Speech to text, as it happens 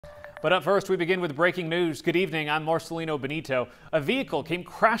But up first, we begin with breaking news. Good evening, I'm Marcelino Benito. A vehicle came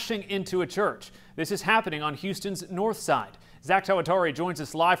crashing into a church. This is happening on Houston's north side. Zach Tawatari joins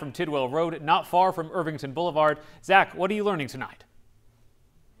us live from Tidwell Road, not far from Irvington Boulevard. Zach, what are you learning tonight?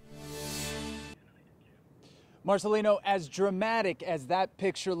 Marcelino, as dramatic as that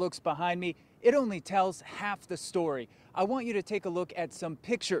picture looks behind me, it only tells half the story. I want you to take a look at some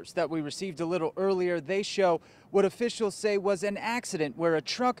pictures that we received a little earlier. They show what officials say was an accident where a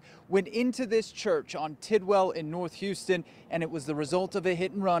truck went into this church on Tidwell in North Houston, and it was the result of a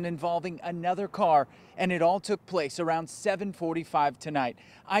hit and run involving another car, and it all took place around 7:45 tonight.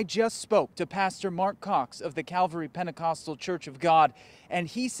 I just spoke to Pastor Mark Cox of the Calvary Pentecostal Church of God, and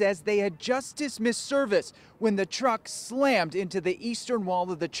he says they had just dismissed service when the truck slammed into the eastern wall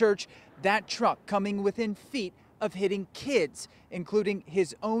of the church, that truck coming within feet of hitting kids, including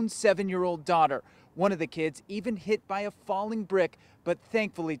his own 7-year-old daughter. One of the kids even hit by a falling brick, but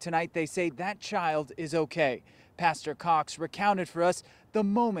thankfully tonight they say that child is okay. Pastor Cox recounted for us the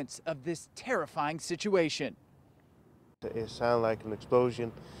moments of this terrifying situation. It sounded like an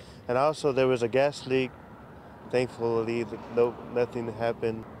explosion, and also there was a gas leak. Thankfully, nothing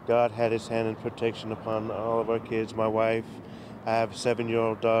happened. God had his hand in protection upon all of our kids. My wife, I have a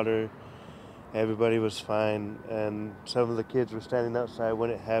 7-year-old daughter. Everybody was fine, and some of the kids were standing outside when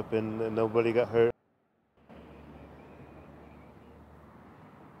it happened, and nobody got hurt.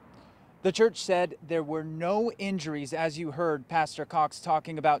 The church said there were no injuries, as you heard Pastor Cox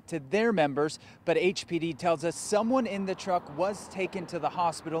talking about, to their members, but HPD tells us someone in the truck was taken to the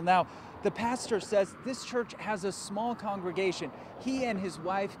hospital. Now, the pastor says this church has a small congregation. He and his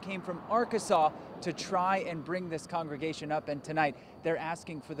wife came from Arkansas to try and bring this congregation up, and tonight they're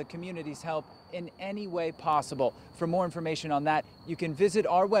asking for the community's help in any way possible. For more information on that, you can visit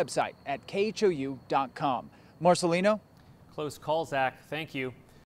our website at khou.com. Marcelino? Close call, Zach. Thank you.